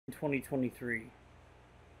2023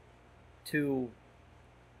 to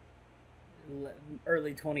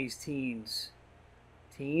early 20s teens.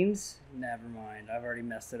 Teens? Never mind. I've already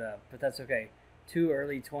messed it up. But that's okay. Two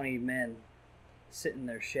early 20 men sit in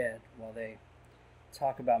their shed while they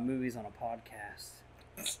talk about movies on a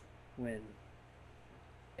podcast when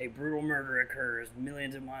a brutal murder occurs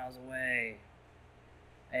millions of miles away.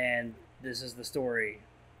 And this is the story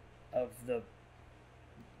of the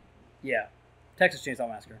Texas Chainsaw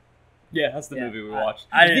Massacre. Yeah, that's the movie we watched.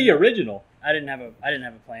 It's the original. I didn't have a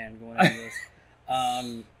plan going into this.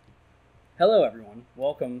 Hello everyone.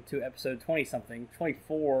 Welcome to episode 20 something.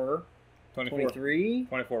 24 23?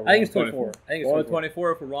 24. I think it's 24. I think it's 24.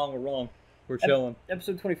 24. If we're wrong, we're wrong. We're chilling.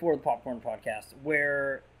 Episode 24 of the Popcorn Podcast,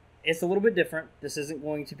 where it's a little bit different. This isn't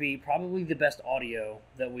going to be probably the best audio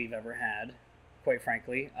that we've ever had, quite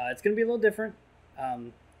frankly. It's going to be a little different.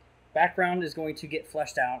 Background is going to get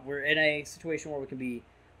fleshed out. We're in a situation where we can be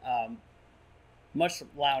much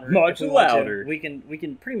louder. Much louder. We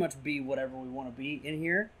can pretty much be whatever we want to be in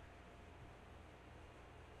here.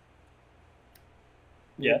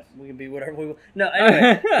 Yes. We can be whatever we want. No,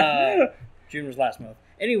 anyway. June was last month.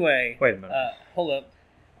 Anyway. Wait a minute. Hold up.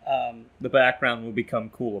 The background will become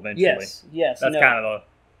cool eventually. Yes. That's kind of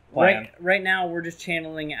the plan. Right now, we're just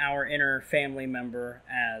channeling our inner family member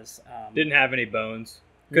as... Didn't have any bones.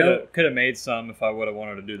 Could have made some if I would have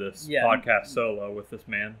wanted to do this podcast solo with this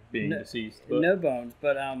man being deceased. But. No bones.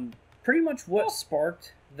 But pretty much what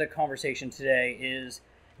sparked the conversation today is...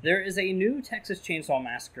 There is a new Texas Chainsaw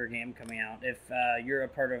Massacre game coming out. If you're a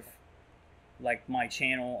part of like my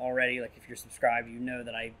channel already, like if you're subscribed, you know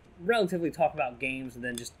that I relatively talk about games, and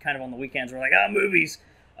then just kind of on the weekends we're like, movies.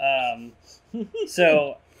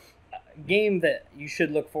 So, a game that you should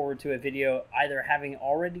look forward to a video either having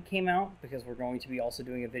already came out, because we're going to be also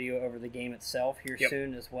doing a video over the game itself here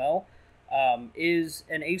soon as well, is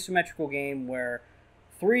an asymmetrical game where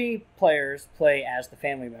 3 players play as the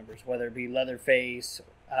family members, whether it be Leatherface,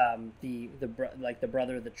 the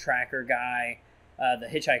brother, the tracker guy, the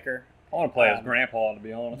hitchhiker. I want to play as Grandpa, to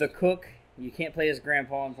be honest. The cook. You can't play as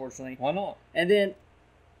Grandpa, unfortunately. Why not? And then,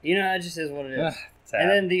 it just is what it is. Sad. And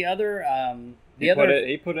then the other,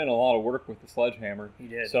 he put in a lot of work with the sledgehammer. He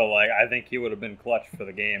did. So, I think he would have been clutch for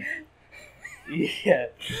the game. Yeah.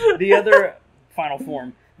 The other final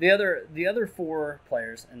form. The other 4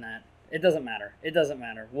 players in that. It doesn't matter.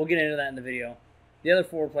 We'll get into that in the video. The other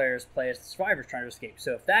 4 players play as the survivors trying to escape.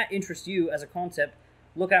 So if that interests you as a concept,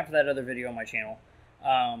 look out for that other video on my channel.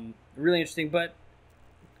 Really interesting, but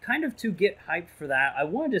kind of to get hyped for that, I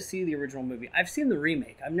wanted to see the original movie. I've seen the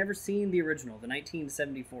remake. I've never seen the original, the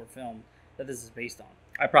 1974 film that this is based on.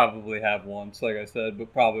 I probably have once, like I said,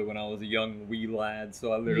 but probably when I was a young wee lad,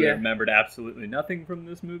 so I literally remembered absolutely nothing from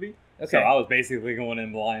this movie. Okay. So I was basically going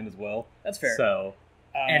in blind as well. That's fair. So,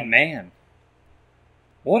 and man,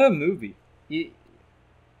 what a movie.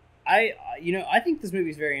 I think this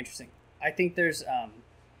movie is very interesting. I think there's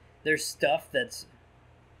stuff that's...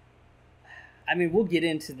 we'll get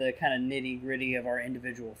into the kind of nitty-gritty of our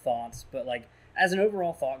individual thoughts, but as an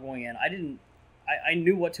overall thought going in, I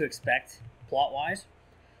knew what to expect plot-wise.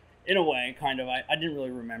 In a way, kind of. I didn't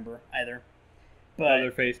really remember either. But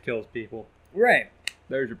Leatherface kills people. Right.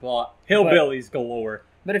 There's your plot. Hillbillies galore.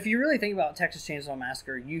 But if you really think about Texas Chainsaw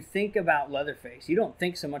Massacre, you think about Leatherface. You don't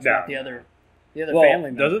think so much about the other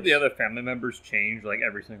family members. Doesn't the other family members change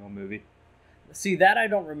every single movie? See, that I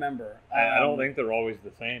don't remember. I don't think they're always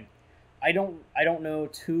the same. I don't know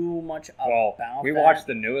too much about that. We watched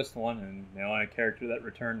the newest one, and the only character that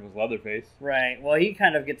returned was Leatherface. Right. Well, he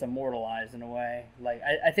kind of gets immortalized in a way.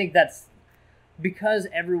 I think that's because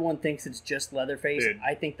everyone thinks it's just Leatherface. Dude,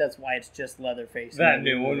 I think that's why it's just Leatherface. That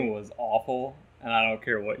new one was awful, and I don't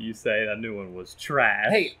care what you say. That new one was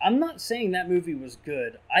trash. Hey, I'm not saying that movie was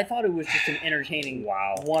good. I thought it was just an entertaining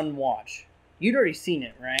one watch. You'd already seen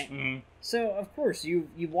it, right? Mm-hmm. So, of course,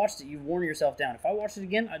 you've watched it. You've worn yourself down. If I watched it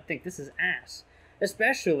again, I'd think this is ass.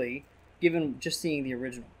 Especially given just seeing the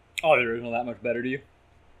original. Oh, the original that much better to you?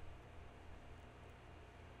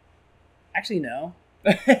 Actually, no.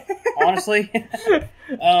 Honestly.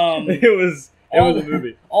 It was a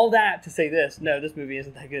movie. All that to say this. No, this movie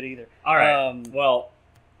isn't that good either. All right. Well,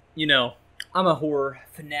 I'm a horror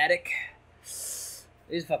fanatic. He's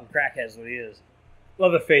a fucking crackhead is what he is.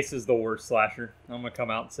 Leatherface is the worst slasher. I'm going to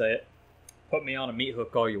come out and say it. Put me on a meat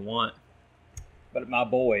hook all you want. But my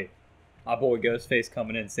boy Ghostface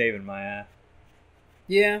coming in saving my ass.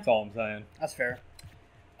 Yeah. That's all I'm saying. That's fair.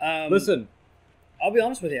 Listen. I'll be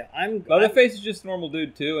honest with you. Leatherface is just a normal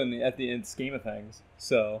dude too at the end scheme of things.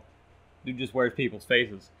 So, dude just wears people's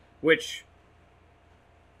faces. Which,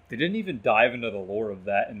 they didn't even dive into the lore of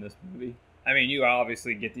that in this movie. I mean, you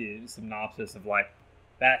obviously get the synopsis of like,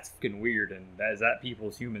 that's fucking weird, and is that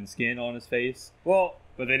people's human skin on his face? Well,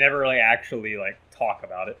 but they never really actually like talk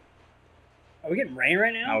about it. Are we getting rain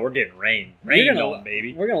right now? Oh, we're getting rain. Rain on,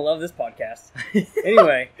 baby. We're gonna love this podcast.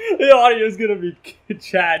 Anyway, the audio's gonna be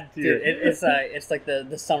Chad too. Dude, it's like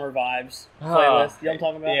the summer vibes playlist. You know what I'm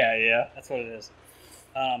talking about? Yeah. That's what it is.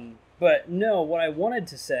 But no, what I wanted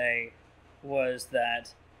to say was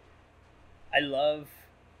that I love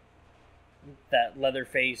that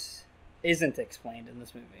Leatherface isn't explained in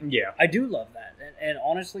this movie. Yeah. I do love that. And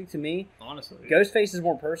honestly, to me, Honestly, Ghostface is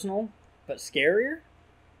more personal, but scarier.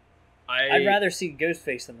 I'd rather see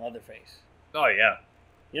Ghostface than Leatherface. Oh, yeah.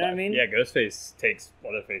 You know what I mean? Yeah, Ghostface takes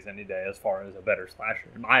Leatherface any day as far as a better slasher,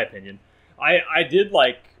 in my opinion. I did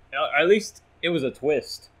like, at least it was a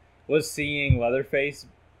twist, was seeing Leatherface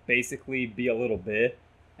basically be a little bit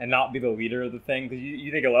and not be the leader of the thing. Because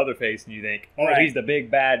you think of Leatherface and you think, oh, right. He's the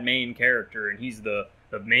big bad main character and he's the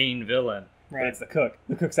main villain. Right. But it's the cook.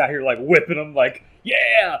 The cook's out here like whipping him like,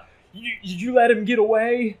 yeah! Did you let him get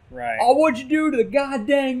away? Right. Oh, what'd you do to the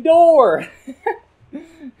goddamn door?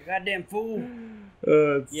 You goddamn fool.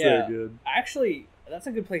 It's Yeah. so good. Actually, that's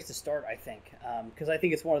a good place to start, I think. Because I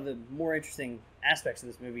think it's one of the more interesting aspects of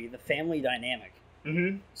this movie, the family dynamic.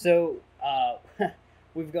 Mm-hmm. So,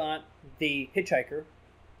 we've got the hitchhiker,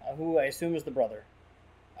 who I assume is the brother.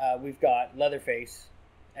 We've got Leatherface.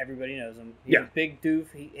 Everybody knows him. He's a big doof.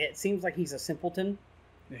 It seems like he's a simpleton,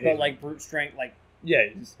 but like brute strength, like... Yeah.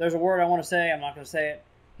 There's a word I want to say. I'm not going to say it.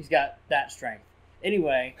 He's got that strength.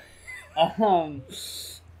 Anyway, okay.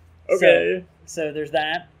 So there's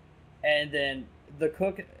that, and then the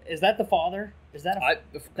cook. Is that the father? Is that?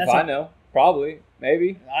 I know, probably,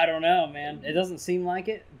 maybe. I don't know, man. It doesn't seem like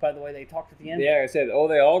it. By the way, they talked at the end. Yeah, I said. Oh,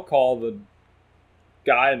 they all call the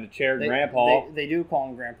guy in the chair Grandpa. They do call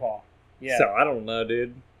him Grandpa. Yeah. So I don't know,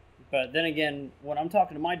 dude. But then again, when I'm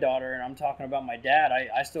talking to my daughter and I'm talking about my dad,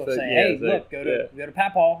 I still say, "Hey, look, go to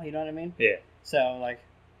Papaw." You know what I mean? Yeah. So like,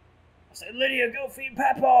 I said, "Lydia, go feed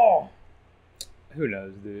Papaw." Who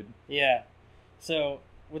knows, dude? Yeah. So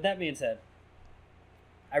with that being said,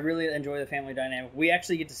 I really enjoy the family dynamic. We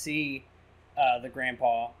actually get to see the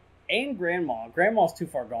grandpa and grandma. Grandma's too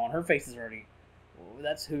far gone. Her face is already.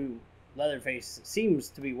 That's who Leatherface seems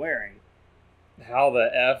to be wearing. How the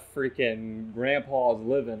F freaking grandpa's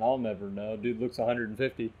living, I'll never know. Dude looks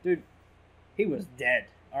 150. Dude, he was dead.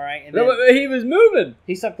 All right, and No, he was moving.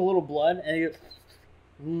 He sucked a little blood, and he goes,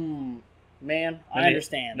 man, I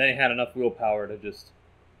understand. Then he had enough willpower to just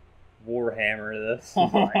warhammer this.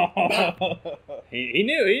 he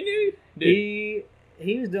knew. Dude.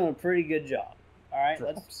 He was doing a pretty good job. All right,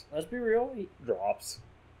 let's be real. Drops.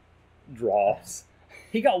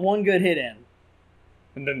 He got one good hit in.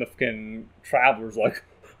 And then the fucking traveler's like,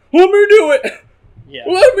 let me do it! Yeah.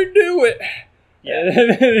 Let me do it! Yeah.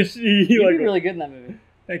 And then You'd be really good in that movie.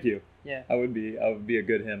 Thank you. Yeah. I would be a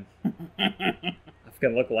good him. I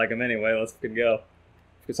fucking look like him anyway. Let's fucking go.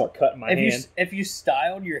 I can start cutting my hand. If you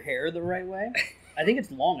styled your hair the right way, I think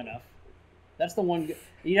it's long enough. That's the one.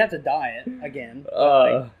 You'd have to dye it again.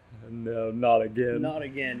 No, not again. Not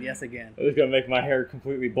again. Yes, again. I'm just gonna make my hair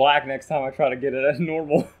completely black next time I try to get it as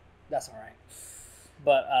normal. That's all right.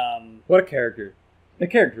 But what a character. The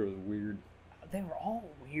character was weird. They were all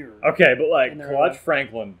weird. Okay, but like Clutch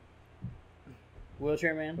Franklin.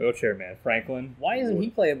 Wheelchair Man? Wheelchair Man. Franklin. Why isn't he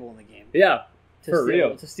playable in the game? Yeah. For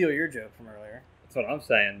real. To steal your joke from earlier. That's what I'm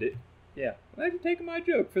saying, dude. Yeah. Why are you taking my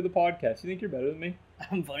joke for the podcast? You think you're better than me?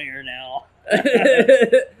 I'm funnier now.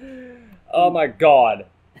 Oh my god.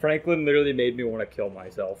 Franklin literally made me want to kill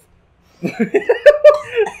myself.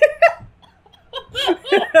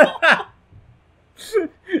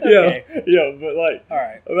 Okay. Yeah, but like, all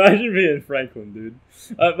right. Imagine being Franklin, dude.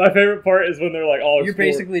 My favorite part is when they're like all. You're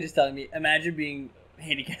basically just telling me, imagine being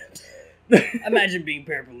handicapped. Imagine being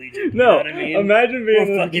paraplegic. You know what I mean? Imagine being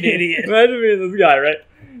this fucking idiot. Imagine being this guy, right?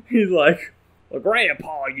 He's like, well,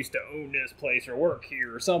 Grandpa used to own this place or work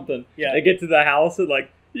here or something. Yeah. They get to the house and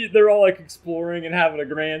like they're all like exploring and having a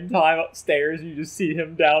grand time upstairs. And you just see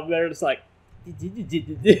him down there, just like,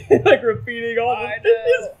 like repeating all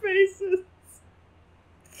his faces.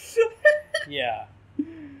 Yeah.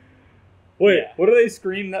 Wait, yeah. What do they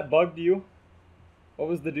scream that bugged you? What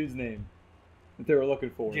was the dude's name that they were looking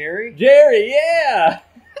for? Jerry? Jerry, yeah!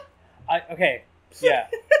 Okay, yeah.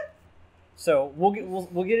 So we'll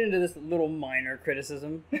get into this little minor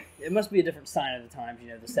criticism. It must be a different sign of the times, you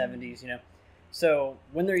know, the 70s, you know. So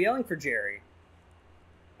when they're yelling for Jerry,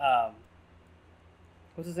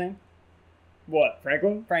 what's his name? What,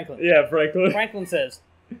 Franklin? Franklin. Yeah, Franklin. Franklin says,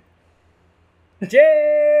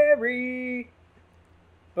 Jerry!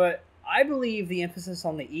 But I believe the emphasis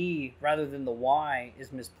on the E rather than the Y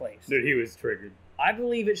is misplaced. Dude, he was triggered. I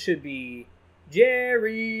believe it should be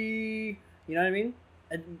Jerry. You know what I mean?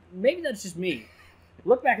 And maybe that's just me.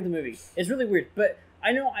 Look back at the movie. It's really weird, but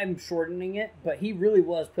I know I'm shortening it, but he really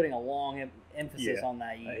was putting a long emphasis on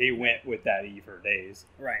that E. He went with that E for days.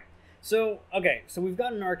 Right. So, okay, so we've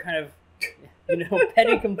gotten our kind of,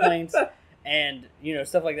 petty complaints and,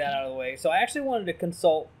 stuff like that out of the way. So I actually wanted to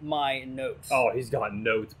consult my notes. Oh, he's got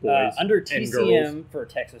notes, boys. Under TCM for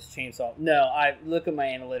Texas Chainsaw. No, I look at my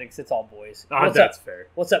analytics. It's all boys. That's fair.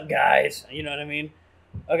 What's up, guys? You know what I mean?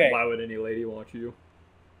 Okay. Why would any lady want you?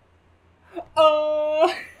 All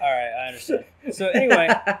right, I understand. So anyway,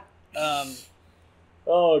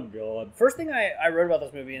 oh god. First thing I wrote about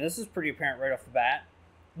this movie, and this is pretty apparent right off the bat,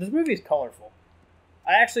 this movie is colorful.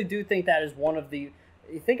 I actually do think that is one of the.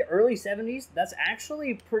 You think early 70s? That's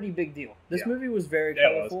actually a pretty big deal. This movie was very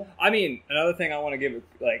colorful. I mean, another thing I want to give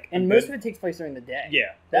and most of it takes place during the day.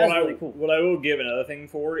 Yeah, that's really cool. What I will give another thing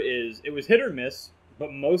for is it was hit or miss,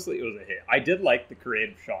 but mostly it was a hit. I did like the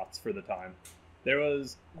creative shots for the time. There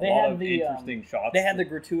was a lot of interesting shots. They had the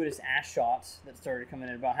gratuitous ass shots that started coming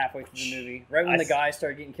in about halfway through the movie. Right when the guy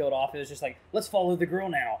started getting killed off, it was just like, let's follow the girl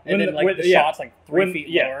now. And then the shots like 3 feet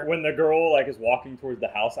lower. When the girl is walking towards the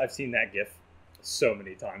house, I've seen that gif so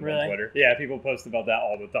many times on Twitter. Yeah, people post about that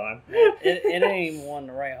all the time. it ain't one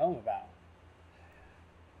to write home about.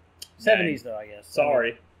 70s though, I guess.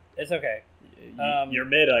 Sorry. It's okay. You're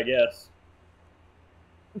mid, I guess.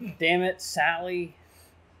 Damn it, Sally.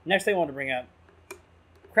 Next thing I wanted to bring up.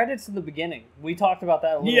 Credits in the beginning. We talked about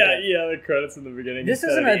that a little bit. Yeah, the credits in the beginning. This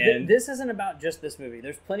isn't about just this movie.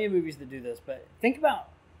 There's plenty of movies that do this, but think about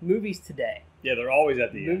movies today. Yeah, they're always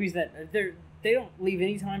at the end. Movies that they don't leave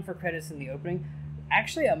any time for credits in the opening.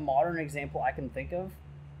 Actually, a modern example I can think of,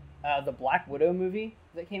 the Black Widow movie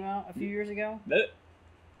that came out a few years ago.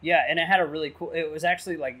 Yeah, and it had a really cool. It was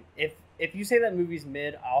actually like if you say that movie's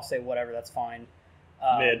mid, I'll say whatever. That's fine.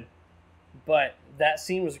 Mid. But that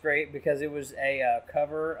scene was great because it was a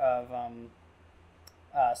cover of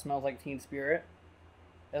 "Smells Like Teen Spirit."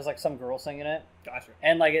 It was like some girl singing it. Gotcha.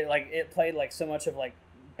 And it played like so much of like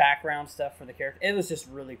background stuff for the character. It was just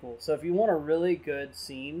really cool. So if you want a really good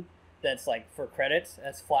scene that's like for credits,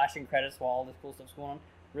 that's flashing credits while all this cool stuff's going on,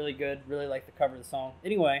 really good. Really like the cover of the song.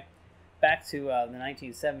 Anyway, back to the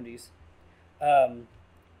 1970s.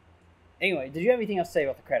 Anyway, did you have anything else to say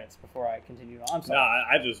about the credits before I continue on? I'm sorry. No,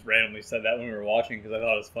 I just randomly said that when we were watching because I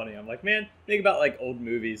thought it was funny. I'm like, man, think about like old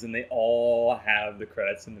movies and they all have the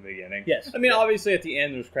credits in the beginning. Yes. I mean, obviously at the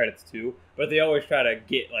end there's credits too, but they always try to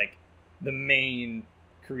get like the main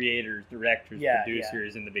creators, directors,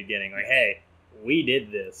 producers in the beginning. Like, hey, we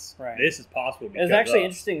did this. Right. This is possible because it was actually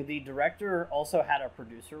interesting. The director also had a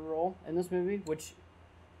producer role in this movie, which,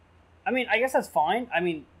 I mean, I guess that's fine. I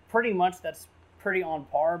mean, pretty much that's pretty on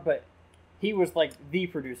par, but he was like the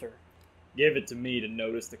producer. Give it to me to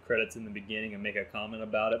notice the credits in the beginning and make a comment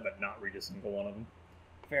about it, but not read a single one of them.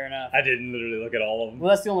 Fair enough. I didn't literally look at all of them. Well,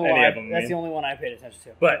 that's the only one. That's the only one I paid attention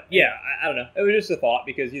to. But yeah, I don't know. It was just a thought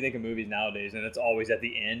because you think of movies nowadays, and it's always at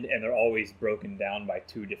the end, and they're always broken down by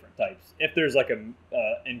two different types. If there's like a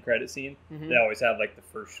end credit scene, they always have like the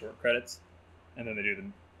first short credits, and then they do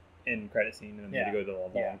the end credit scene, and then they go to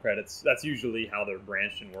the long credits. That's usually how they're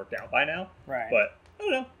branched and worked out by now. Right. But I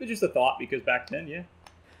don't know. It's just a thought because back then,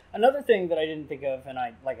 Another thing that I didn't think of, and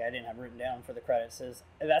I didn't have written down for the credits, is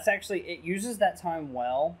that's actually, it uses that time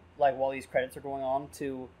well, like while these credits are going on,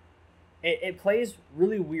 to it plays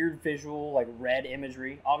really weird visual, like red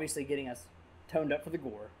imagery, obviously getting us toned up for the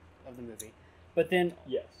gore of the movie. But then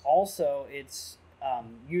also it's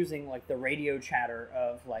using like the radio chatter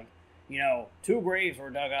of like, 2 graves were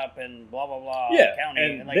dug up in blah blah blah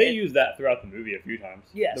county. And like, they use that throughout the movie a few times.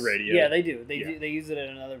 Yes, the radio. Yeah, they do. They use it at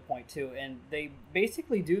another point too, and they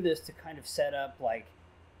basically do this to kind of set up like,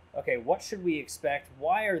 okay, what should we expect?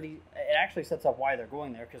 Why are these? It actually sets up why they're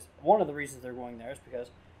going there, because one of the reasons they're going there is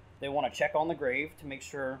because they want to check on the grave to make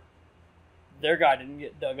sure their guy didn't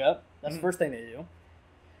get dug up. That's the first thing they do,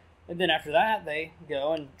 and then after that they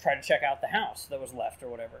go and try to check out the house that was left or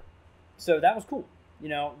whatever. So that was cool.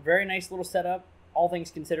 Very nice little setup, all things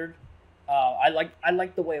considered. I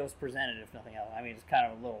like the way it was presented, if nothing else. I mean, it's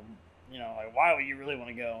kind of a little, like, why would you really want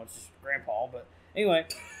to go? It's just grandpa. But anyway,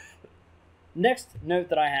 next note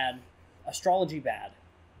that I had, astrology bad.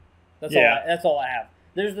 That's all I have.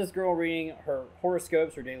 There's this girl reading her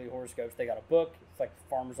horoscopes, her daily horoscopes. They got a book. It's like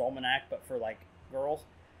Farmer's Almanac, but for, like, girls.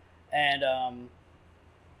 And,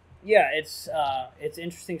 it's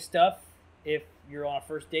interesting stuff if you're on a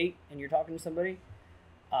first date and you're talking to somebody.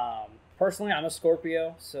 Personally, I'm a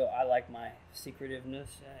Scorpio, so I like my secretiveness.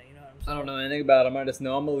 You know what I'm saying? I don't know anything about him. I just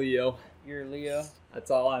know I'm a Leo. You're a Leo.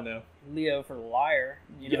 That's all I know. Leo for liar.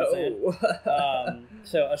 You know what I'm saying?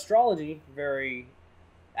 So astrology,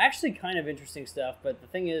 actually kind of interesting stuff. But the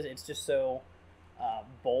thing is, it's just so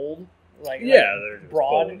bold, they're just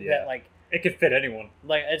broad bold, yeah. that It could fit anyone.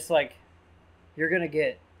 It's like you're gonna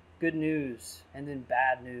get good news and then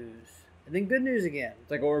bad news and then good news again.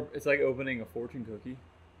 It's like opening a fortune cookie.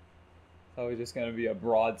 It's always just gonna be a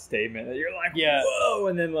broad statement that you're like, yeah. Whoa,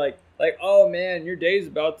 and then like, oh man, your day's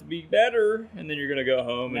about to be better, and then you're gonna go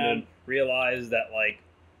home and then realize that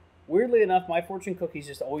weirdly enough, my fortune cookies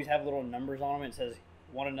just always have little numbers on them. It says,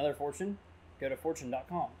 "Want another fortune? Go to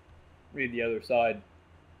fortune.com." Read the other side.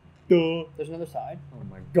 Duh. There's another side. Oh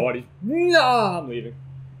my god, I'm leaving.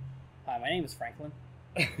 Hi, my name is Franklin.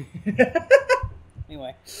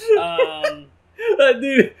 Anyway,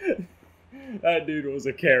 that dude was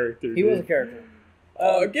a character. He was a character.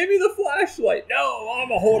 Give me the flashlight. No, I'm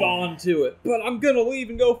gonna hold on to it, but I'm gonna leave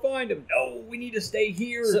and go find him. No, we need to stay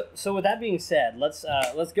here. So with that being said, let's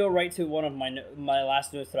go right to one of my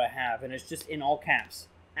last notes that I have, and it's just in all caps: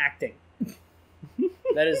 acting.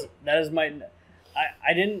 that is my.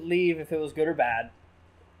 I didn't leave if it was good or bad.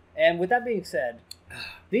 And with that being said,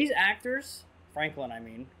 these actors, Franklin, I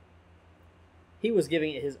mean, he was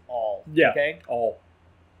giving it his all. Yeah. Okay. All.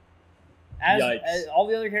 As all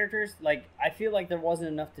the other characters, I feel like there wasn't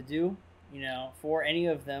enough to do, for any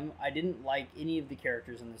of them. I didn't like any of the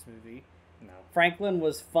characters in this movie. No. Franklin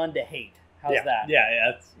was fun to hate. How's that?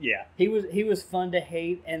 Yeah. He was fun to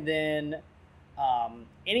hate, and then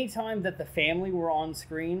anytime that the family were on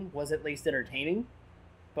screen was at least entertaining.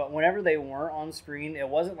 But whenever they weren't on screen, it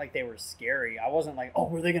wasn't like they were scary. I wasn't like, oh,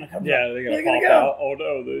 were they going to come? Yeah, they're going to pop out. Oh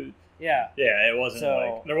no, yeah. Yeah, it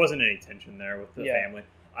wasn't there wasn't any tension there with the family.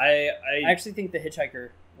 I actually think the hitchhiker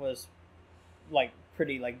was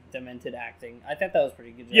pretty demented acting. I thought that was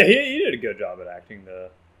pretty good job. Yeah, he did a good job at acting the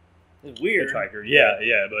it was weird hitchhiker.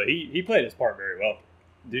 Yeah, but he played his part very well.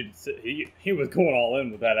 Dude, he was going all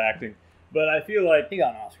in with that acting. But I feel like he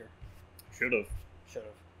got an Oscar. Should have.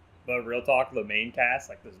 But real talk, the main cast,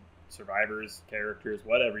 the survivors, characters,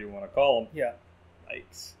 whatever you want to call them. Yeah.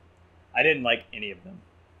 I didn't like any of them.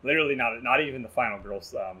 Literally not even the final girl,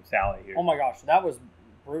 Sally here. Oh my gosh, that was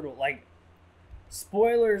brutal.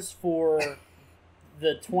 Spoilers for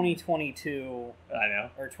the 2022. I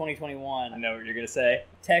know. Or 2021. I know what you're gonna say.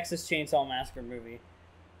 Texas Chainsaw Massacre movie.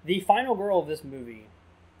 The final girl of this movie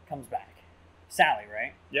comes back. Sally,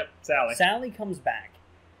 right? Yep, Sally. Sally comes back.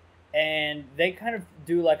 And they kind of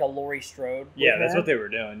do a Laurie Strode. Yeah, that's what they were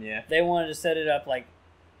doing, yeah. They wanted to set it up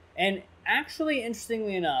and actually,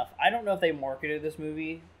 interestingly enough, I don't know if they marketed this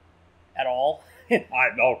movie at all.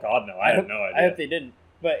 Oh, God, no. I have no idea. I hope they didn't.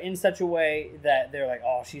 But in such a way that they're like,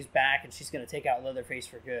 oh, she's back and she's going to take out Leatherface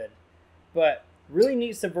for good. But really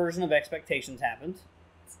neat subversion of expectations happens.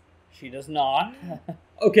 She does not.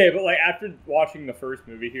 Okay, but after watching the first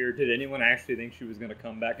movie here, did anyone actually think she was going to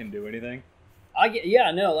come back and do anything?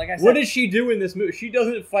 No, like I said. What does she do in this movie? She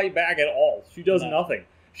doesn't fight back at all. She does nothing.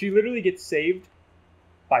 She literally gets saved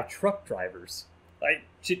by truck drivers.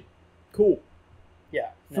 Cool.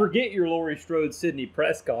 Yeah. Forget your Laurie Strode, Sidney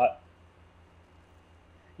Prescott.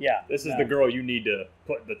 Yeah. This is the girl you need to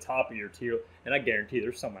put at the top of your tier. And I guarantee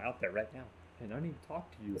there's someone out there right now. And I need to talk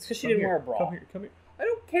to you. It's because she didn't wear a bra. Come here. I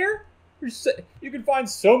don't care. You can find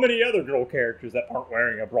so many other girl characters that aren't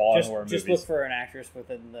wearing a bra in horror movies. Just look for an actress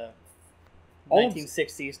within the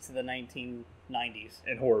 1960s to the 1990s.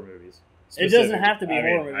 In horror movies. It doesn't have to be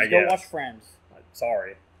horror movies. Go watch Friends.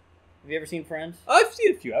 Sorry. Have you ever seen Friends? I've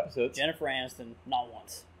seen a few episodes. Jennifer Aniston, not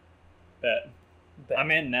once. Bet.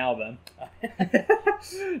 I'm in now, then.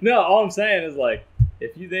 No, all I'm saying is,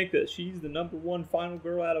 if you think that she's the number one final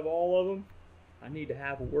girl out of all of them, I need to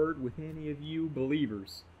have a word with any of you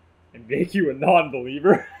believers and make you a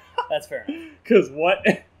non-believer. That's fair. Because what?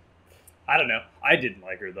 I don't know. I didn't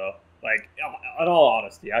like her, though. In all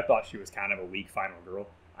honesty, I thought she was kind of a weak final girl.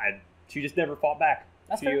 She just never fought back.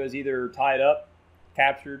 She was either tied up,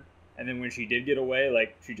 captured, and then when she did get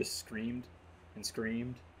away, she just screamed and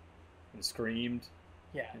screamed and screamed.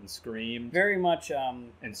 Yeah. And screamed. Very much.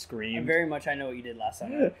 And screamed. Very much I Know What You Did Last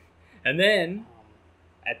Summer. And then,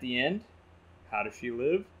 at the end, how does she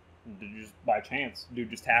live? Just by chance. Dude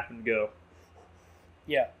just happened to go.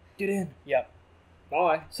 Yeah. Get in. Yep.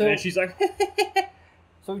 Bye. So, and then she's like...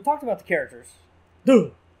 So we talked about the characters.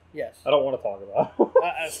 Dude. Yes. I don't want to talk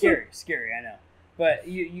about Scary, I know. But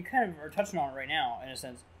you kind of are touching on it right now, in a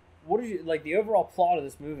sense. What did you, the overall plot of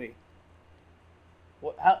this movie?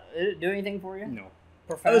 How did it do anything for you? No.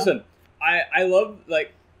 Profound? Listen, I love,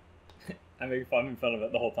 I make fun of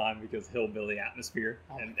it the whole time because hillbilly atmosphere,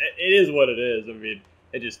 Oh. and it is what it is. I mean,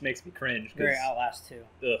 it just makes me cringe. Very Outlast too.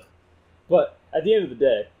 Ugh. But at the end of the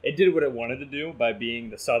day, it did what it wanted to do by being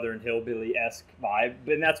the Southern hillbilly-esque vibe,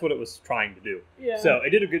 and that's what it was trying to do. Yeah. So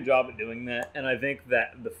it did a good job at doing that, and I think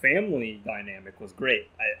that the family dynamic was great.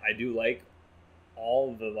 I do like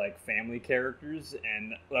all the like family characters,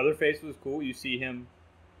 and Leatherface was cool. You see him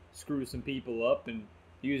screw some people up and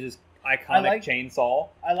use his iconic chainsaw.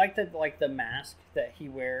 I like that, like the mask that he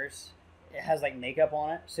wears. It has like makeup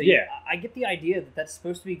on it, so Yeah. I get the idea that that's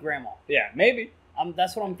supposed to be Grandma. Yeah, maybe.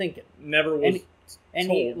 That's what I'm thinking. Never was And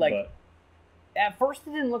told, he like but at first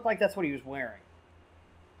it didn't look like that's what he was wearing,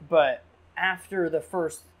 but after the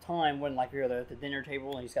first time when like you're at the dinner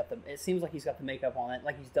table and it seems like he's got the makeup on it,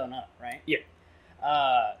 like he's done up, right?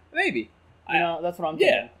 Yeah. Maybe. You know, that's what I'm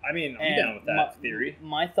thinking. Yeah, I mean, I'm down with that theory.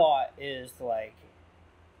 My thought is like,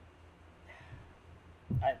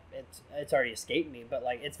 it's already escaped me, but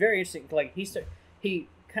like it's very interesting. Like he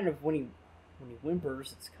kind of when he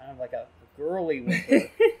whimpers, it's kind of like a girly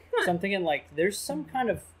whimper. So I'm thinking like there's some kind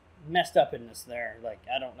of messed upness there. Like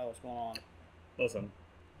I don't know what's going on. Listen,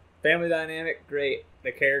 family dynamic, great.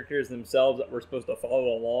 The characters themselves that we're supposed to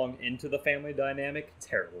follow along into the family dynamic,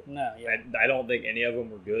 terrible. No, yeah. I don't think any of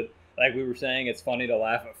them were good. Like we were saying, it's funny to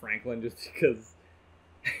laugh at Franklin just because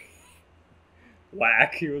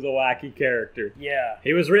he was a wacky character. Yeah.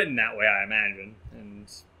 He was written that way, I imagine.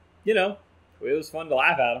 And, you know, it was fun to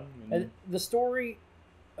laugh at him. And The story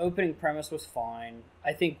opening premise was fine.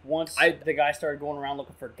 I think once the guy started going around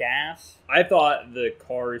looking for gas. I thought the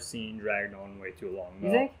car scene dragged on way too long. You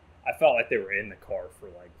think? I felt like they were in the car for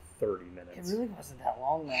like 30 minutes. It really wasn't that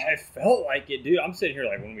long, though. I felt like it, dude. I'm sitting here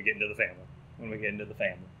like, when we get into the family.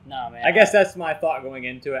 No, man. I guess that's my thought going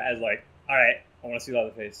into it as like, all right, I want to see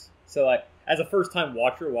Leatherface. So like, as a first-time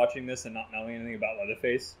watcher watching this and not knowing anything about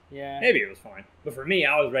Leatherface, yeah, maybe it was fine. But for me,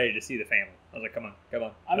 I was ready to see the family. I was like, come on.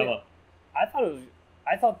 I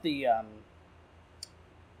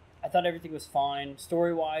thought everything was fine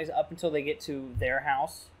story-wise up until they get to their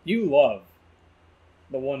house. You love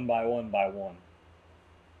the one by one by one.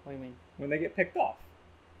 What do you mean? When they get picked off.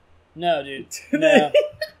 No, dude. No.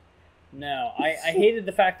 No. I hated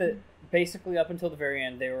the fact that basically up until the very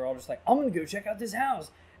end, they were all just like, I'm going to go check out this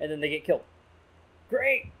house. And then they get killed.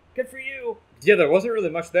 Great. Good for you. Yeah, there wasn't really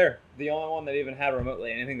much there. The only one that even had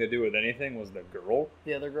remotely anything to do with anything was the girl.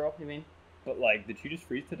 The other girl, you mean? But, like, did she just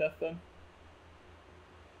freeze to death then?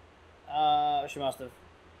 She must have.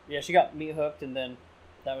 Yeah, she got meat hooked, and then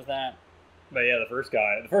that was that. But yeah, the first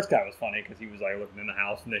guy was funny because he was like looking in the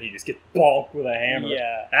house, and then he just gets bonked with a hammer.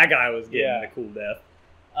 Yeah, that guy was getting the cool death.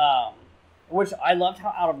 Which I loved how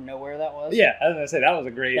out of nowhere that was. Yeah, I was gonna say that was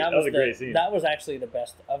a great great scene. That was actually the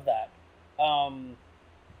best of that.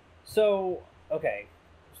 So okay,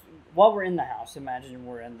 while we're in the house, imagine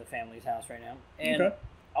we're in the family's house right now, and okay.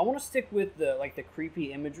 I want to stick with the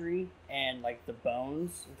creepy imagery and like the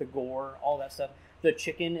bones, the gore, all that stuff. The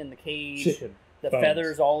chicken in the cage, the bones,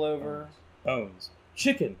 feathers all over, bones,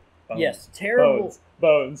 chicken. Bones, yes, terrible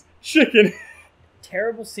bones, chicken.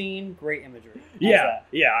 Terrible scene, great imagery. Yeah,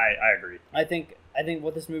 I agree. I think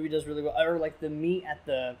what this movie does really well, or like the meat at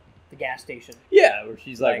the gas station. Yeah, where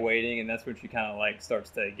she's like waiting, and that's when she kind of like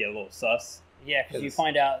starts to get a little sus. Yeah, because you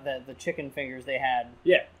find out that the chicken fingers they had,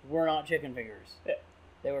 were not chicken fingers. Yeah,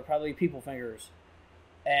 they were probably people fingers,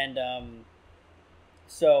 and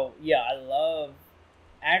so yeah, I love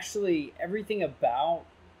actually everything about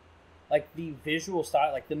like the visual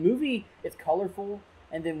style, like the movie. It's colorful.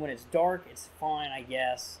 And then when it's dark, it's fine, I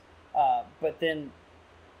guess. But then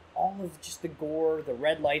all of just the gore, the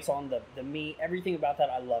red lights on the meat, everything about that,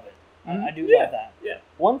 I love it. Mm-hmm. I do love that. Yeah.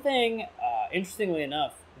 One thing, interestingly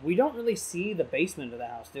enough, we don't really see the basement of the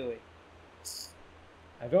house, do we?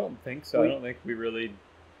 I don't think so. I don't think we really...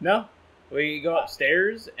 No. We go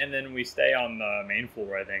upstairs, and then we stay on the main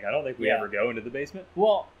floor, I think. I don't think we ever go into the basement.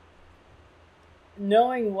 Well,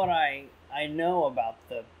 knowing what I know about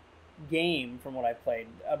the game from what I played,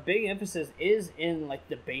 a big emphasis is in like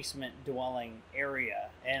the basement dwelling area,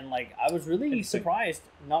 and like I was really surprised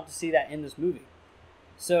not to see that in this movie.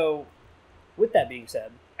 So, with that being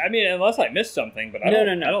said, I mean, unless I missed something, but I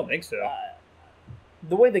don't think so.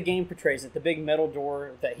 The way the game portrays it, the big metal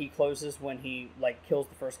door that he closes when he like kills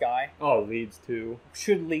the first guy,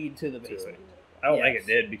 should lead to the basement. I don't think it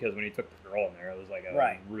did, because when he took the girl in there, it was like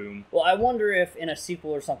a room. Well, I wonder if in a sequel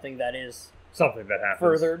or something that is something that happens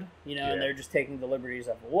furthered, and they're just taking the liberties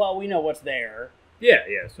of, well, we know what's there. Yeah.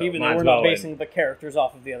 So even though we're not basing the characters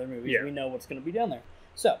off of the other movies, we know what's going to be down there.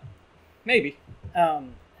 So, maybe.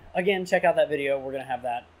 Again, check out that video. We're going to have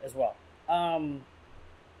that as well.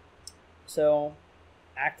 So,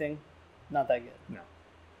 acting, Not that good. No.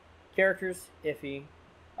 Characters, iffy.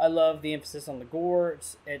 I love the emphasis on the gore.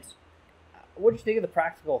 It's. What did you think of the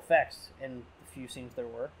practical effects in the few scenes there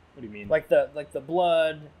were? What do you mean? Like the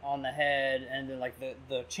blood on the head, and then like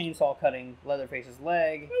the chainsaw cutting Leatherface's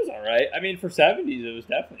leg. It was all right. I mean, for 70s, it was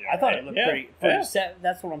definitely all I thought right. it looked pretty.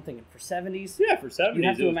 That's what I'm thinking. For 70s, Yeah, for 70s, you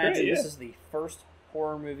have to it was imagine great, this is the first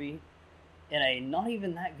horror movie in a not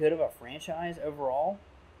even that good of a franchise overall.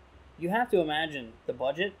 You have to imagine the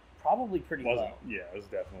budget probably pretty low. Yeah, it was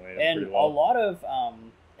definitely And pretty low. a lot of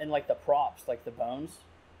and like the props, like the bones.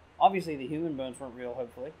 Obviously, the human bones weren't real.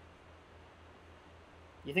 Hopefully,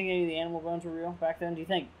 you think any of the animal bones were real back then? Do you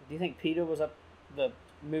think PETA was up the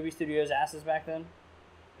movie studio's asses back then?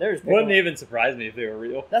 There's wouldn't even surprise me if they were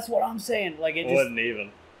real. That's what I'm saying. Like it Wouldn't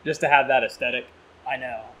even just to have that aesthetic. I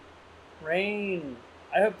know. Rain.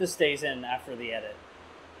 I hope this stays in after the edit.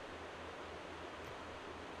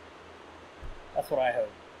 That's what I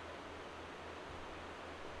hope.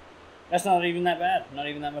 That's not even that bad. Not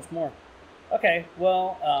even that much more. Okay,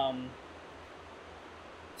 well,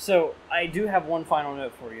 so I do have one final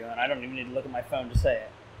note for you, and I don't even need to look at my phone to say it.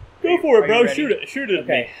 Go for it, bro. Shoot it. Shoot it at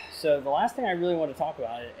Okay, me. so the last thing I really want to talk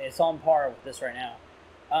about, it's on par with this right now.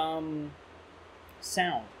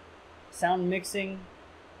 Sound mixing,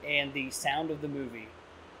 and the sound of the movie.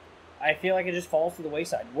 I feel like it just falls to the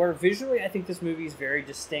wayside. Where visually, I think this movie is very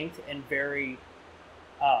distinct and very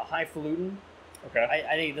highfalutin. Okay.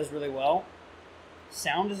 I think it does really well.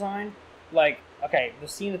 Sound design, like, okay, the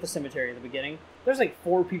scene at the cemetery at the beginning, there's like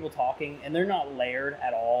 4 people talking, and they're not layered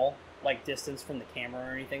at all, like distance from the camera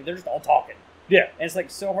or anything. They're just all talking. Yeah. And it's like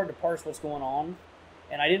so hard to parse what's going on.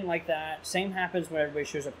 And I didn't like that. Same happens when everybody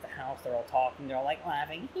shows up at the house. They're all talking. They're all like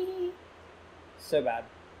laughing. So bad.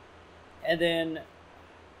 And then,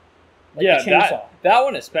 like, yeah, the chainsaw. that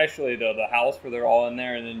one especially though, the house where they're all in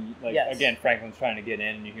there, and then like Yes. again Franklin's trying to get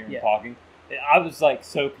in, and you hear him Yeah. talking. I was like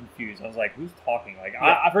so confused. I was like, "Who's talking?" Like,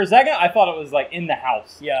 Yeah. for a second, I thought it was like in the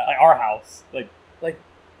house, Yeah. like our house, like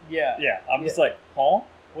Yeah. yeah. I'm just like, "Huh?"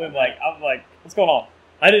 I'm like, "What's going on?"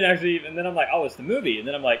 I didn't actually, and then I'm like, "Oh, it's the movie," and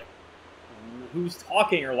then I'm like, "Who's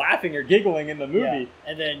talking or laughing or giggling in the movie?" Yeah.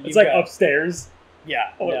 And then It's like upstairs.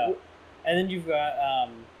 Yeah. Oh, Yeah. And then you've got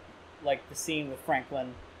like the scene with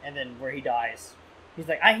Franklin, and then where he dies. He's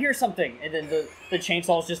like, I hear something, and then the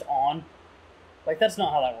chainsaw's just on. Like, that's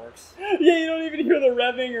not how that works. Yeah, you don't even hear the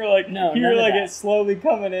revving or like No, hear none of like that. it slowly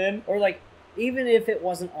coming in. Or like, even if it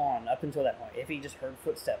wasn't on up until that point, if he just heard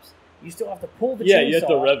footsteps, you still have to pull the chainsaw. Yeah, you have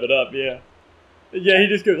to rev it up. Yeah, yeah. He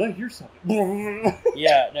just goes, "I hear something."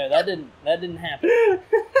 Yeah, no, that didn't happen.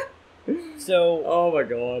 So, Oh my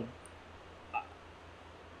god.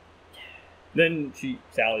 Then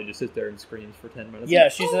Sally just sits there and screams for 10 minutes. yeah,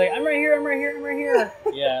 she's like, I'm right here, I'm right here, I'm right here.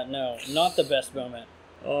 Yeah, no, not the best moment.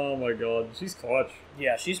 Oh my god, she's clutch.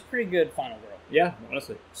 Yeah, she's a pretty good final girl. Yeah,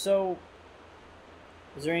 honestly. So,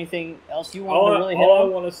 is there anything else you want to really hit all I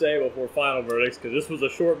on? want to say before final verdicts, because this was a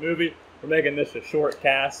short movie, we're making this a short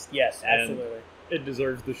cast. Yes, and absolutely. it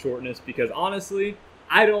deserves the shortness because honestly,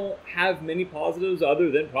 I don't have many positives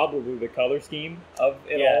other than probably the color scheme of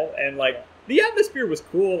it all, and like the atmosphere was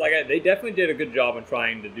cool. Like they definitely did a good job in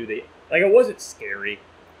trying to do it wasn't scary,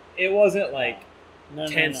 it wasn't like No.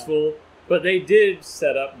 tenseful, but they did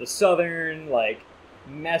set up the southern like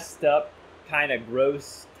messed up kind of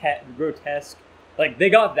grotesque. Like they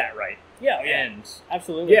got that right. Yeah, And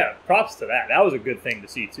absolutely. yeah, props to that. That was a good thing to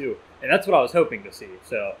see too, and that's what I was hoping to see.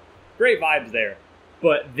 So great vibes there.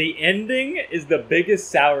 But the ending is the biggest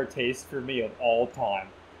sour taste for me of all time.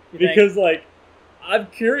 Because, like, I'm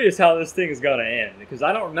curious how this thing is going to end. Because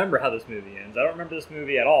I don't remember how this movie ends. I don't remember this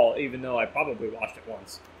movie at all, even though I probably watched it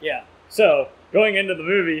once. Yeah. So, going into the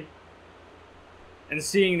movie and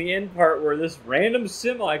seeing the end part where this random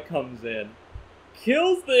semi comes in,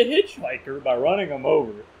 kills the hitchhiker by running him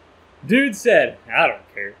over. Dude said, I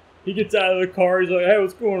don't care. He gets out of the car, he's like, hey,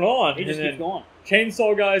 what's going on? He just keeps going.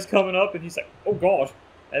 Chainsaw guy's coming up, and he's like, "Oh gosh!"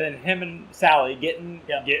 And then him and Sally get in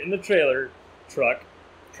the trailer truck,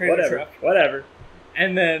 whatever.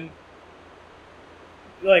 And then,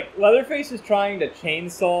 like, Leatherface is trying to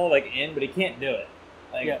chainsaw like in, but he can't do it.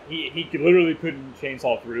 Like, he literally couldn't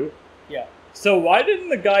chainsaw through. Yeah. So why didn't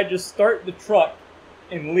the guy just start the truck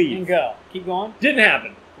and leave? And go. Keep going. Didn't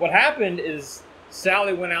happen. What happened is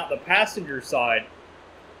Sally went out the passenger side.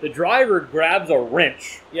 The driver grabs a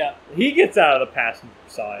wrench. Yeah. He gets out of the passenger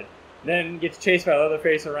side, then gets chased by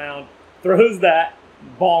Leatherface around, throws that,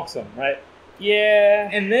 bonks him, right? Yeah.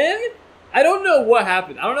 And then, I don't know what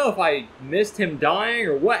happened. I don't know if I missed him dying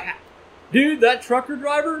or what happened. Dude, that trucker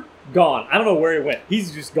driver, gone. I don't know where he went.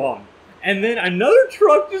 He's just gone. And then another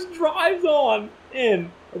truck just drives on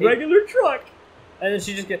in, a regular truck. And then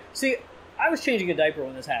she just gets... See, I was changing a diaper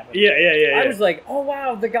when this happened. Yeah. I was like, oh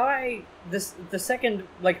wow, the guy, the second,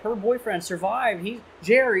 like her boyfriend survived.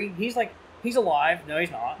 Jerry. He's alive. No, he's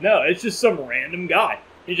not. No, it's just some random guy.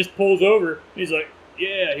 He just pulls over. He's like,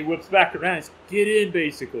 yeah. He whips back around. He's like, get in,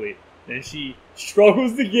 basically. Then she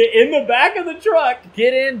struggles to get in the back of the truck.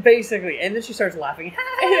 Get in, basically, and then she starts laughing.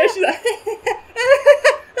 And she's like,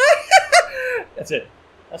 that's it.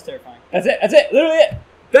 That's terrifying. That's it. That's it. Literally it.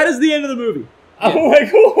 That is the end of the movie. Yeah. I'm like,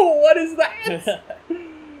 oh, what is that?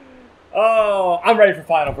 Oh, I'm ready for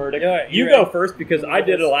final verdict. You go first because I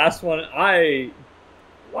did the last one.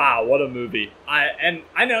 Wow, what a movie. I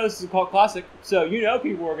know this is called classic, so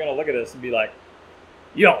people are going to look at this and be like,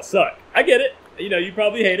 y'all suck. I get it. You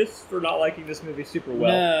probably hate us for not liking this movie super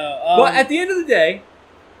well. No, but at the end of the day,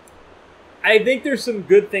 I think there's some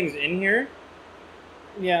good things in here.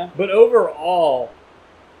 Yeah. But overall,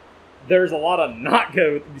 there's a lot of not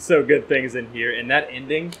so good things in here, and that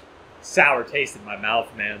ending, sour taste in my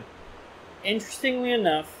mouth, man. Interestingly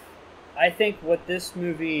enough, I think what this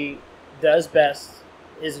movie does best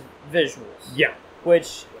is visuals. Yeah.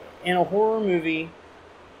 Which, in a horror movie,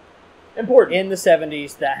 important in the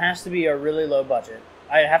 70s, that has to be a really low budget.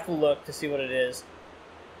 I have to look to see what it is.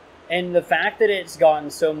 And the fact that it's gotten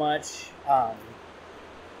so much,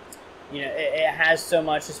 it has so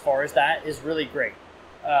much as far as that is really great.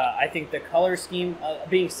 I think the color scheme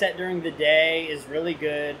being set during the day is really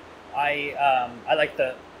good. I like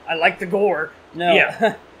the gore. No,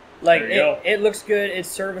 yeah. Like it looks good. It's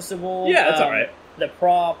serviceable. Yeah, that's all right. The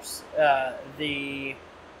props, the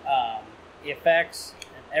effects,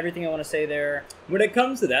 and everything I want to say there. When it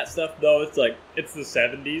comes to that stuff, though, it's like it's the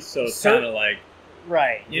 70s, so it's kind of like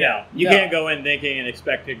right. You can't go in thinking and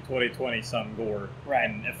expecting 2020 some gore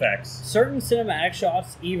and effects. Certain cinematic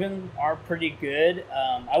shots even are pretty good.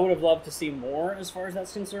 I would have loved to see more as far as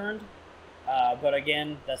that's concerned. But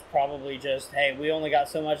again, that's probably just, hey, we only got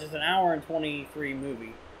so much as an hour and 23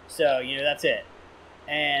 movie. So, that's it.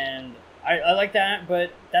 And I like that,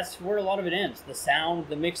 but that's where a lot of it ends. The sound,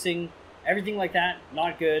 the mixing, everything like that,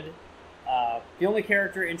 not good. The only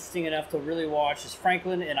character interesting enough to really watch is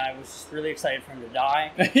Franklin, and I was just really excited for him to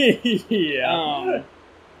die. Yeah.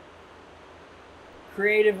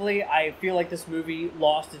 Creatively, I feel like this movie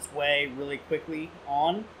lost its way really quickly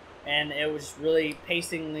on, and it was really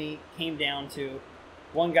pacingly came down to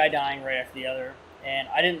one guy dying right after the other, and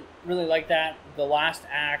I didn't really like that. The last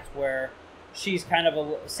act where Sally's kind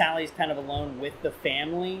of alone with the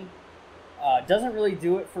family doesn't really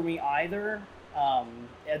do it for me either.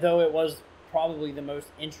 Though it was probably the most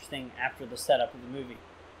interesting after the setup of the movie.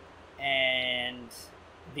 And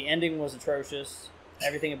the ending was atrocious.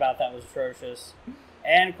 Everything about that was atrocious.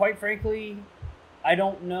 And quite frankly, I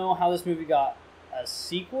don't know how this movie got a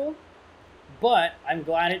sequel, but I'm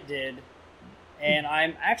glad it did. And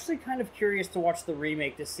I'm actually kind of curious to watch the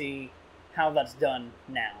remake to see how that's done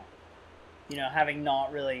now. Having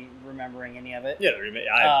not really remembering any of it. Yeah, the remake.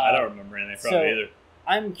 I don't remember anything from it either.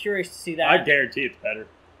 I'm curious to see that. I guarantee it's better.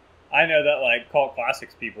 I know that cult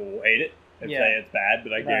classics people will hate it and say it's bad,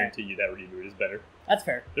 but I guarantee you that reboot is better. That's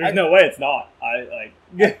fair. There's no way it's not. I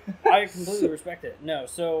completely respect it. No,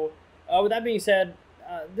 so with that being said,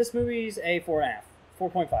 this movie's a 4.5,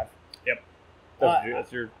 4.5. Yep.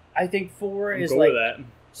 That's your. I think 4 is with that.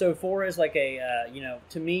 So 4 is like a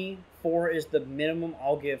to me 4 is the minimum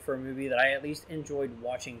I'll give for a movie that I at least enjoyed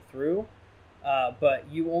watching through. But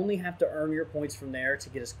you only have to earn your points from there to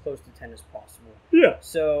get as close to 10 as possible. Yeah.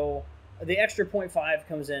 So the extra 0.5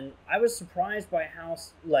 comes in. I was surprised by how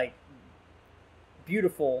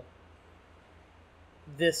beautiful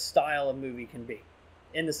this style of movie can be,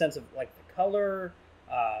 in the sense of the color,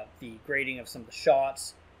 the grading of some of the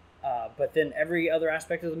shots, but then every other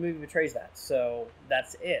aspect of the movie betrays that. So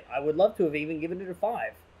that's it. I would love to have even given it a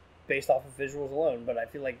 5 based off of visuals alone, but I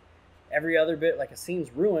feel like every other bit, a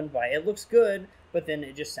scene's ruined by it looks good, but then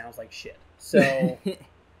it just sounds like shit. So,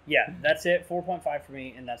 yeah, that's it. 4.5 for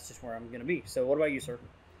me, and that's just where I'm going to be. So what about you, sir?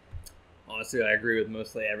 Honestly, I agree with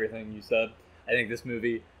mostly everything you said. I think this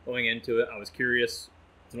movie, going into it, I was curious.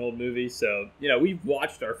 It's an old movie, so, we've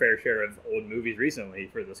watched our fair share of old movies recently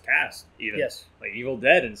for this cast, even. Yes. Like Evil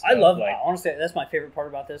Dead and stuff. I love that. Honestly, that's my favorite part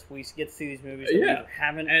about this. We get to see these movies that we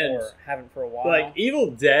haven't for a while. Like,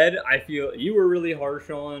 Evil Dead, I feel you were really harsh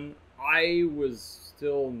on. I was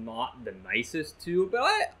still not the nicest to,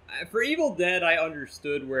 but for Evil Dead, I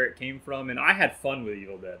understood where it came from, and I had fun with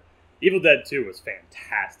Evil Dead. Evil Dead 2 was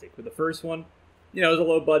fantastic. But the first one, it was a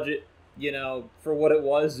low budget. For what it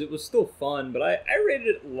was still fun, but I rated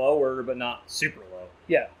it lower, but not super low.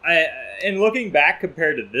 Yeah. And looking back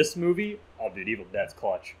compared to this movie, oh, dude, Evil Dead's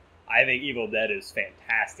clutch. I think Evil Dead is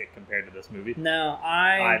fantastic compared to this movie. No,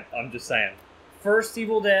 I'm just saying. First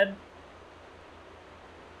Evil Dead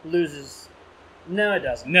loses. No, it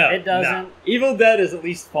doesn't. No, it doesn't. No. Evil Dead is at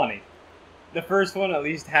least funny. The first one at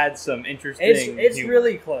least had some interesting. It's humor.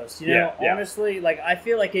 really close. You know, Yeah. honestly, like I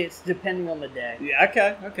feel like it's depending on the day. Yeah.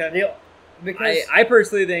 Okay. Because I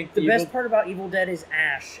personally think the best part about Evil Dead is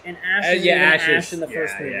Ash, and Ash is Ash in the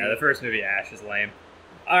first movie. Yeah, the first movie Ash is lame.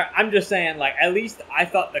 I'm just saying, like, at least I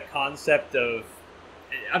thought the concept of.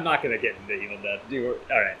 I'm not gonna get into Evil Dead.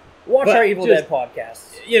 All right. Watch But our Evil Dead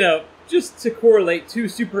podcast. You know, just to correlate two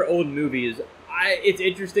super old movies, it's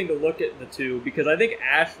interesting to look at the two because I think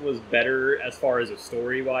Ash was better as far as a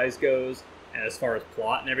story-wise goes and as far as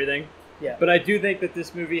plot and everything. Yeah. But I do think that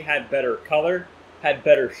this movie had better color, had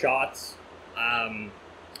better shots.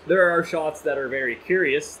 There are shots that are very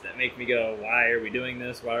curious that make me go, why are we doing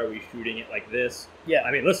this? Why are we shooting it like this? Yeah. I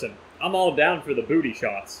mean, listen, I'm all down for the booty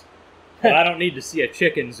shots, but I don't need to see a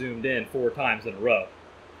chicken zoomed in 4 times in a row.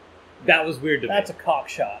 That was weird to me. That's a cock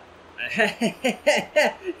shot.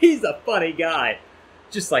 He's a funny guy,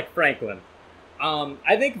 just like Franklin.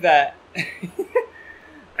 I think that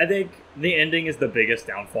I think the ending is the biggest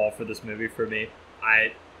downfall for this movie for me.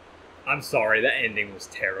 I'm sorry, that ending was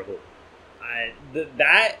terrible.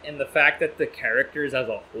 That and the fact that the characters as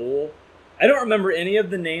a whole, I don't remember any of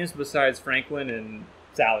the names besides Franklin and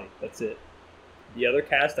Sally. That's it. The other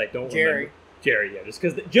cast, I don't remember. Jerry, yeah, just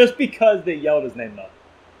because they yelled his name though.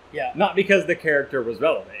 Yeah. Not because the character was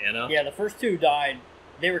relevant, you know? Yeah, the first 2 died.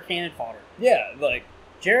 They were cannon fodder. Yeah, like...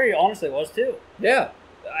 Jerry honestly was too. Yeah.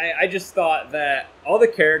 I just thought that all the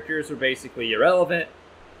characters were basically irrelevant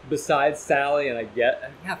besides Sally, and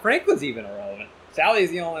yeah, Franklin's even irrelevant.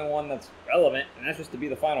 Sally's the only one that's relevant, and that's just to be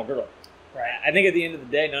the final girl. Right. I think at the end of the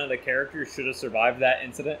day, none of the characters should have survived that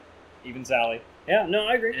incident, even Sally. Yeah, no,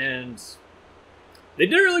 I agree. And they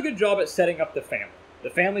did a really good job at setting up the family. The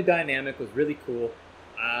family dynamic was really cool.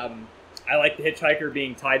 I like the hitchhiker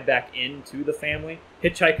being tied back into the family.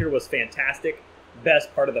 Hitchhiker was fantastic.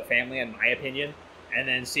 Best part of the family, in my opinion. And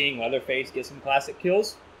then seeing Leatherface get some classic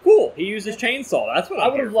kills. Cool. He uses chainsaw. That's what I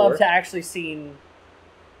would have loved to actually seen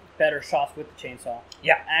better shots with the chainsaw.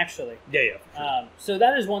 Yeah. Actually. Yeah. Sure. So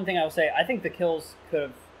that is one thing I will say. I think the kills could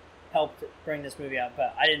have helped bring this movie out,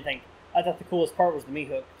 but I thought the coolest part was the meat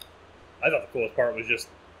hook. I thought the coolest part was just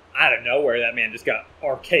out of nowhere, that man just got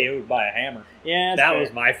RKO'd by a hammer. Yeah, that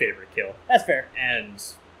was my favorite kill. That's fair. And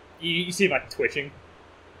you see him like twitching.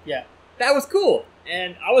 Yeah. That was cool.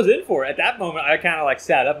 And I was in for it. At that moment, I kind of like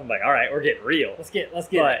sat up and like, all right, we're getting real. Let's get it,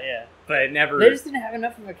 yeah. But it never... They just didn't have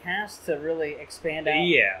enough of a cast to really expand out.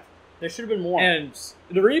 Yeah. There should have been more. And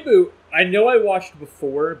the reboot, I know I watched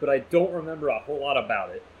before, but I don't remember a whole lot about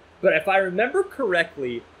it. But if I remember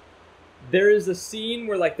correctly, there is a scene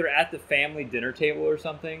where like they're at the family dinner table or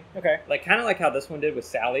something. Okay. Like kind of like how this one did with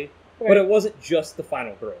Sally. Okay. But it wasn't just the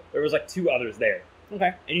final girl. There was like 2 others there.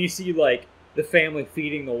 Okay. And you see like the family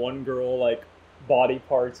feeding the one girl like body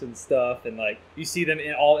parts and stuff, and like you see them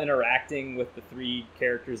all interacting with the 3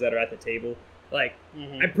 characters that are at the table. Like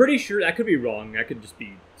I'm pretty sure, I could be wrong, I could just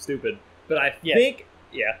be stupid, but I think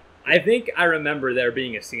I remember there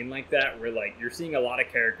being a scene like that where like you're seeing a lot of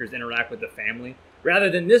characters interact with the family, rather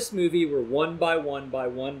than this movie where one by one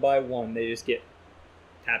they just get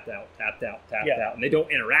tapped out, and they don't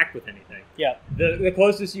interact with anything. Yeah. The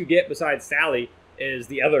closest you get besides Sally is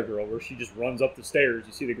the other girl, where she just runs up the stairs.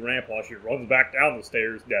 You see the grandpa, she runs back down the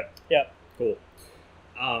stairs, dead. Yeah. Cool.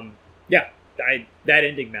 That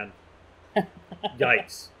ending, man.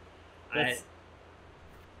 Yikes.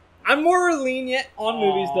 I'm more lenient on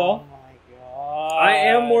movies, though. Oh my god. I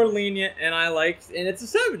am more lenient, and it's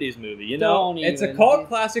a 70s movie, you know? It's a cult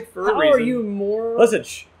classic for a reason. How are you more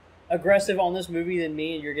aggressive on this movie than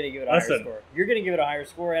me, and you're going to give it a higher score? You're going to give it a higher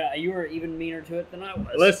score, and you were even meaner to it than I was.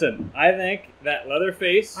 Listen, I think that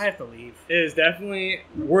Leatherface... I have to leave. ...is definitely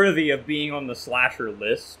worthy of being on the slasher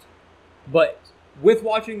list, but with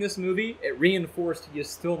watching this movie, it reinforced he is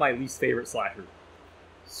still my least favorite slasher.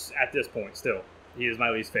 At this point, still. He is my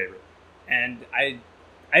least favorite. And I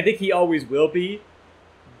think he always will be,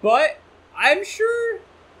 but I'm sure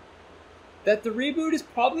that the reboot is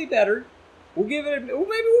probably better. Maybe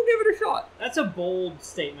we'll give it a shot. That's a bold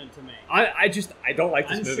statement to make. I don't like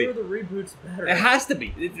this movie. I'm sure the reboot's better. It has to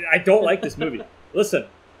be. I don't like this movie. Listen,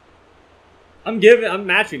 I'm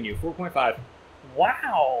matching you 4.5.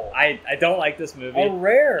 Wow. I don't like this movie. A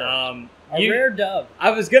rare dub.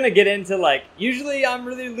 I was gonna get into like, usually I'm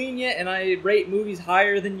really lenient and I rate movies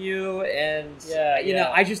higher than you, and you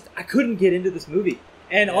know, I couldn't get into this movie.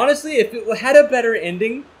 And honestly, if it had a better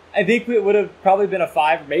ending, I think it would have probably been a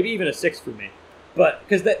 5, maybe even a 6 for me. But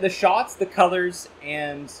because the shots, the colors,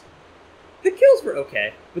 and the kills were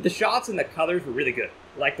okay, but the shots and the colors were really good.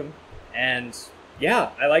 Liked them, and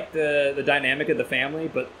yeah, I liked the dynamic of the family,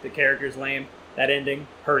 but the character's lame. That ending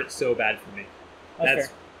hurt it so bad for me.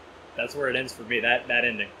 That's where it ends for me. That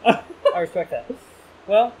ending. I respect that.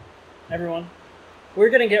 Well, everyone, we're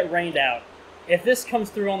gonna get rained out. If this comes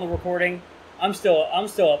through on the recording, I'm still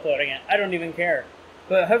uploading it. I don't even care.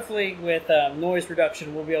 But hopefully, with noise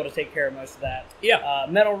reduction, we'll be able to take care of most of that. Yeah.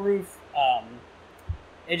 Metal roof.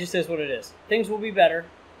 It just is what it is. Things will be better.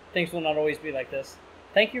 Things will not always be like this.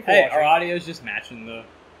 Thank you for watching. Our audio is just matching the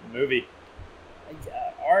movie.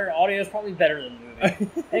 Our audio is probably better than the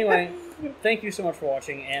movie. Anyway, thank you so much for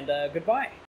watching, and goodbye.